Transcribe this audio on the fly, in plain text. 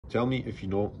Tell me if you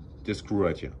know this crew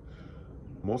right here.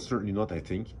 Most certainly not, I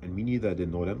think, and me neither. I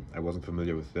didn't know them. I wasn't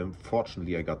familiar with them.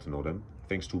 Fortunately, I got to know them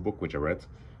thanks to a book which I read.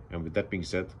 And with that being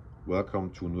said, welcome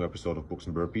to a new episode of Books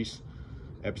and Burpees,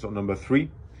 episode number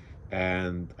 3.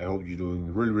 And I hope you're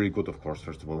doing really, really good, of course,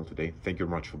 first of all, today. Thank you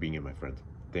very much for being here, my friend.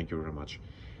 Thank you very much.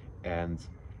 And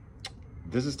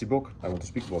this is the book I want to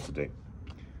speak about today.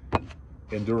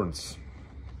 Endurance.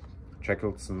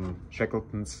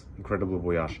 Shackleton's Incredible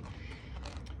Voyage.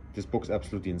 This book is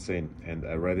absolutely insane, and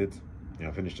I read it. I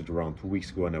finished it around 2 weeks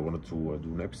ago, and I wanted to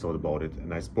do an episode about it.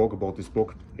 And I spoke about this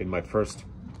book in my first.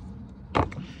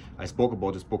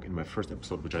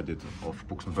 Episode, which I did of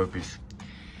Books and Burpees.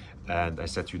 And I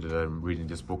said to you that I'm reading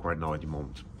this book right now at the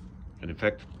moment. And in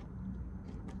fact,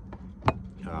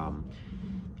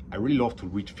 I really love to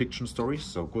read fiction stories,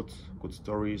 so good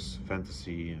stories,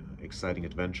 fantasy, exciting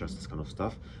adventures, this kind of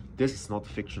stuff. This is not a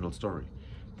fictional story.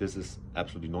 This is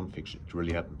absolutely non-fiction. It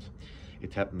really happened.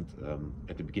 It happened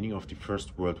at the beginning of the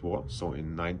First World War, so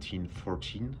in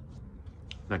 1914.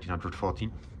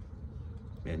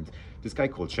 And this guy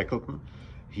called Shackleton,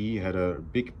 he had a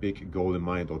big goal in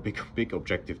mind, or big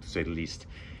objective to say the least.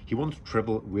 He wanted to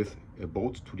travel with a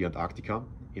boat to the Antarctica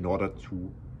in order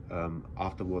to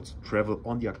afterwards travel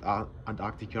on the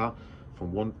Antarctica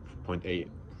from point A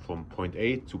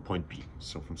to point B,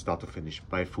 so from start to finish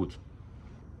by foot.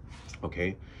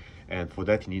 Okay, and for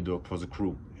that he needed, of course, a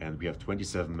crew, and we have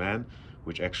 27 men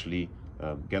which actually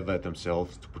gathered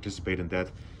themselves to participate in that.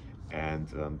 And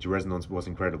the resonance was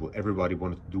incredible. Everybody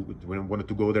wanted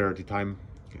to go there at the time.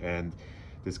 And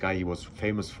this guy, he was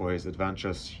famous for his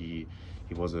adventures. He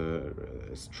was a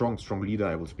strong leader.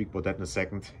 I will speak about that in a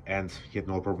second. And he had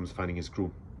no problems finding his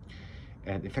crew.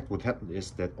 And in fact, what happened is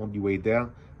that on the way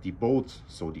there, the boat,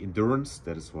 so the Endurance,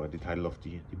 that is why the title of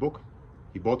the book,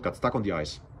 the boat got stuck on the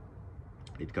ice.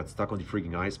 It got stuck on the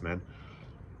freaking ice, man.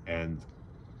 And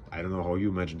I don't know how you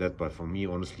imagine that, but for me,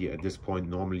 honestly, at this point,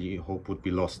 normally hope would be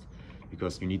lost,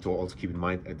 because you need to also keep in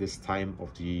mind at this time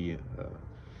we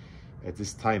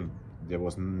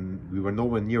were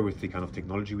nowhere near with the kind of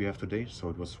technology we have today, so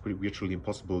it was virtually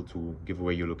impossible to give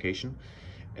away your location,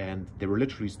 and they were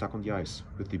literally stuck on the ice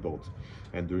with the boat.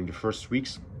 And during the first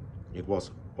weeks, it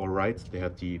was all right. They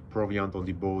had the proviant on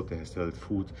the boat, they still had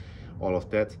food, all of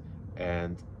that,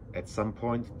 and at some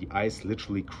point the ice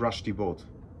literally crushed the boat.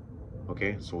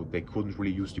 Okay, so they couldn't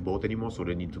really use the boat anymore, so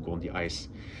they need to go on the ice.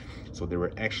 So they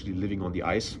were actually living on the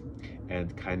ice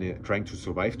and kind of trying to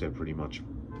survive there, pretty much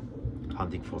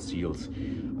hunting for seals,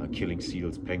 killing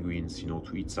seals, penguins, you know,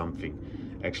 to eat something.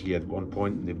 Actually, at one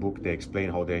point in the book, they explain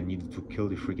how they needed to kill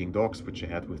the freaking dogs which they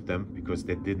had with them, because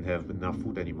they didn't have enough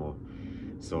food anymore.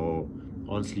 So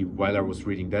honestly, while I was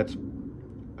reading that,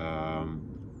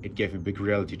 it gave me a big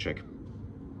reality check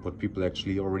what people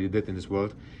actually already did in this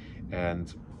world,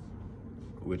 and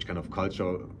which kind of culture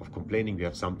of complaining we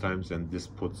have sometimes, and this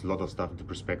puts a lot of stuff into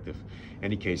perspective. In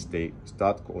any case, they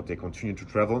continue to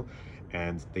travel,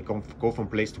 and they go from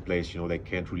place to place. You know, they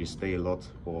can't really stay a lot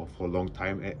or for a long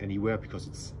time anywhere, because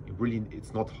it's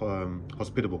not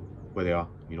hospitable where they are.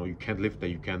 You know, you can't live there,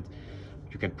 you can't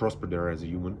prosper there as a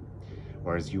human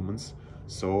or as humans.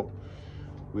 So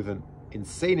with an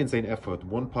insane effort,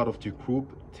 one part of the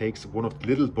group takes one of the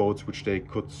little boats which they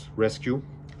could rescue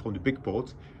from the big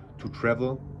boat to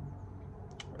travel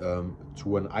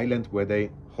to an island where they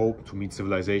hope to meet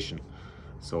civilization.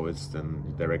 So it's then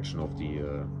the direction of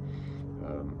the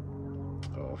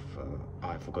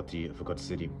I forgot the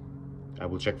city. I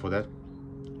will check for that.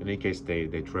 In any case, they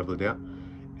travel there,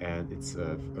 and it's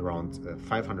around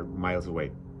 500 miles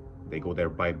away. They go there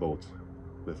by boat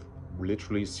with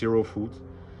literally zero food.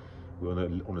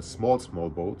 We're on a small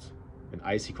boat in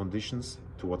icy conditions.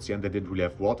 Towards the end, they didn't really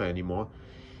have water anymore.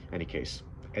 In any case,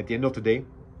 at the end of the day,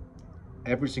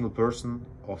 every single person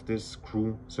of this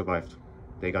crew survived.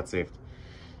 They got saved.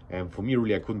 And for me,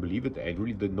 really, I couldn't believe it. I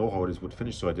really didn't know how this would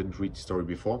finish, so I didn't read the story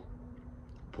before.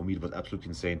 For me, it was absolutely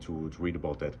insane to read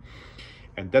about that.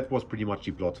 And that was pretty much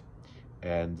the plot.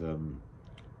 And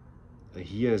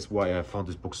here is why I found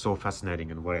this book so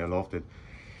fascinating and why I loved it.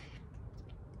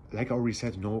 Like I already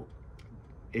said, you know,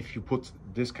 if you put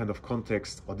this kind of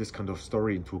context or this kind of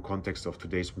story into a context of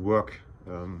today's work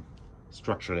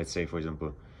structure, let's say, for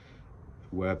example,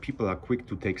 where people are quick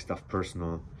to take stuff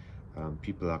personal,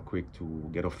 people are quick to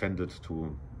get offended,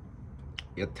 to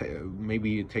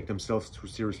maybe take themselves too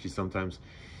seriously sometimes,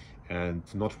 and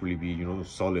to not really be, you know,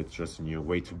 solid just in your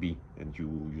way to be, and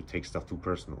you take stuff too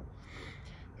personal.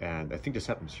 And I think this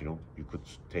happens, you know. You could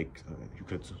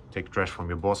take trash from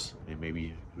your boss and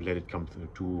maybe let it come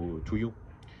to you.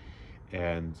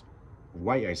 And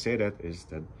why I say that is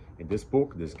that in this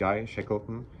book, this guy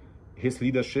Shackleton, his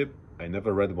leadership, I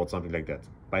never read about something like that.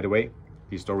 By the way,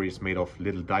 the story is made of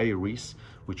little diaries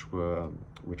which were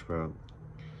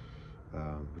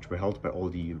held by all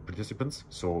the participants.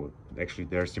 So actually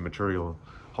there's the material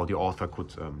how the author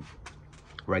could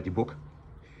write the book.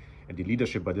 And the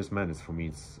leadership by this man is, for me,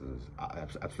 it's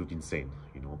absolutely insane,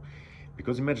 you know.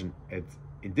 Because imagine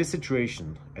in this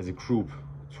situation as a group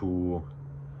to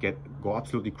go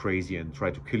absolutely crazy and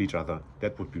try to kill each other,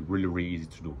 that would be really, really easy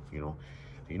to do, you know.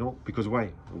 Because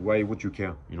why would you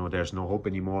care? You know, there's no hope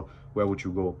anymore. Where would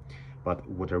you go? But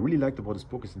what I really liked about this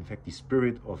book is, in fact, the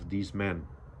spirit of these men.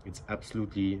 It's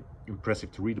absolutely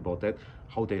impressive to read about that,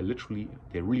 how they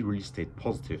really stayed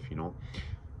positive, you know.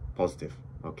 Positive,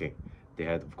 okay. They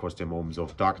had, of course, their moments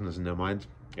of darkness in their mind,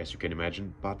 as you can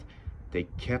imagine, but they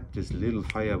kept this little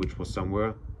fire which was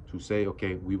somewhere to say,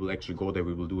 okay, we will actually go there,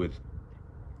 we will do it.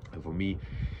 And for me,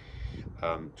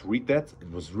 to read that, it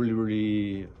was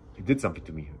really, it did something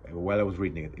to me. While I was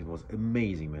reading it, it was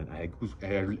amazing, man. I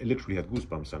literally had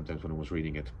goosebumps sometimes when I was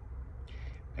reading it.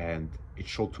 And it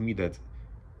showed to me that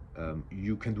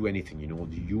you can do anything, you know.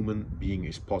 The human being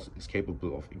is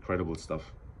capable of incredible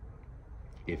stuff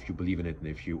if you believe in it and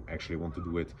if you actually want to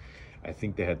do it. I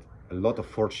think they had a lot of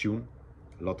fortune,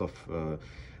 a lot of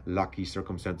lucky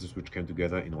circumstances which came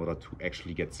together in order to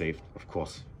actually get saved. Of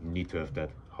course, you need to have that.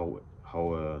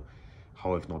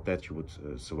 How if not that you would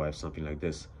survive something like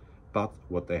this? But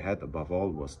what they had above all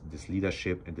was this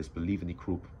leadership and this belief in the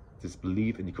group, this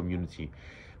belief in the community.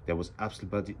 There was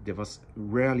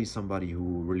rarely somebody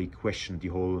who really questioned the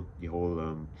whole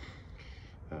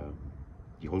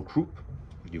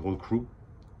group,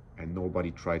 and nobody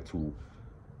tried to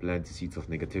plant the seeds of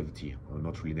negativity, or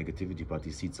not really negativity, but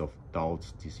the seeds of doubt,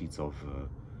 the seeds of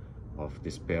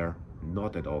despair.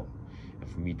 Not at all. And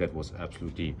for me, that was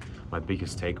absolutely my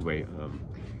biggest takeaway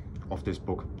of this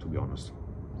book, to be honest.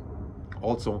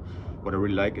 Also, what I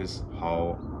really like is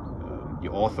how the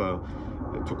author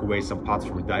took away some parts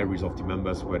from the diaries of the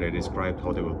members, where they described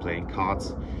how they were playing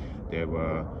cards, they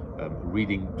were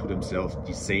reading to themselves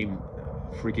the same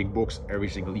freaking books every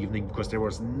single evening, because there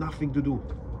was nothing to do.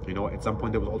 You know, at some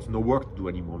point there was also no work to do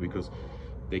anymore, because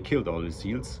they killed all the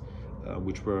seals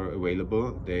which were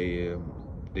available. They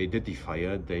did the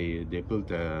fire, they built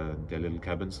their little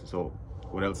cabins. So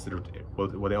what else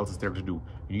is there to do?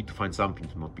 You need to find something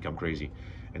to not become crazy,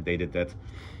 and they did that.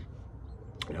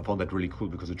 And I found that really cool,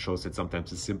 because it shows that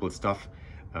sometimes the simple stuff,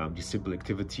 the simple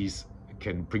activities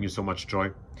can bring you so much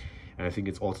joy. And I think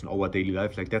it's also in our daily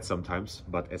life like that sometimes,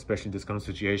 but especially in this kind of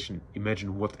situation,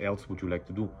 imagine what else would you like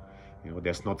to do? You know,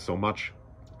 there's not so much.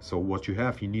 So what you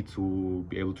have, you need to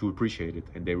be able to appreciate it.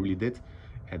 And they really did.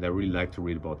 And I really like to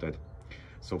read about that.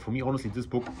 So for me, honestly, this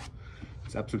book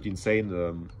is absolutely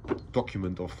insane.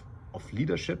 Document of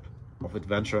leadership, of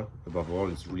adventure. Above all,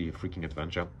 it's really a freaking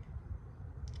adventure.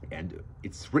 And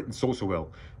it's written so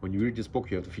well. When you read this book,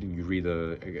 you have the feeling you read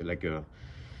like a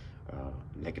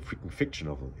freaking fiction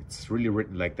novel. It's really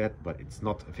written like that, but it's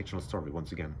not a fictional story,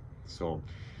 once again. So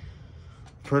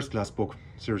first class book,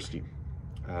 seriously.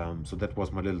 So that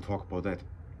was my little talk about that.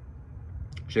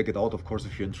 Check it out, of course,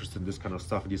 if you're interested in this kind of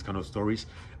stuff, these kind of stories.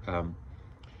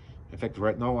 In fact,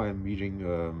 right now I'm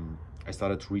reading, I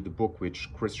started to read the book which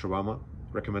Chris Sharma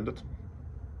recommended,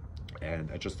 and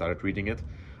I just started reading it.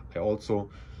 I also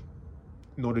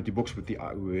noted the books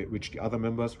which the other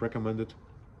members recommended.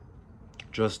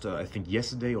 Just I think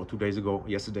yesterday or 2 days ago,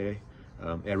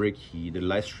 Eric, he did a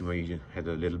live stream where he had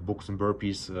a little books and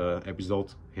burpees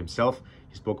episode himself.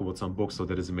 He spoke about some books, so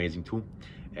that is amazing too.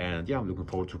 And yeah, I'm looking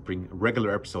forward to bring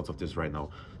regular episodes of this right now.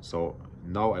 So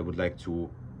now I would like to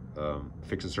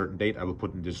fix a certain date. I will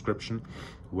put in the description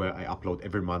where I upload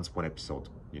every month one episode,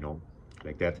 you know,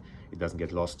 like that. It doesn't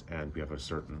get lost, and we have a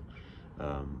certain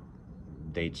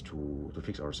date to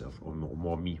fix ourselves, or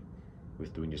more me,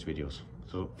 with doing these videos.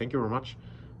 So thank you very much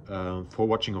for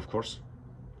watching, of course.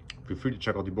 Feel free to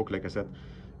check out the book, like I said.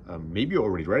 Maybe you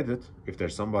already read it. If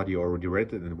there's somebody who already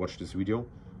read it and watched this video,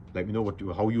 let me know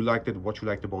how you liked it, what you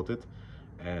liked about it.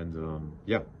 And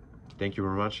yeah, thank you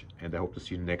very much, and I hope to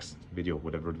see you in the next video,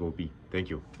 whatever it will be. Thank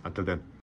you. Until then.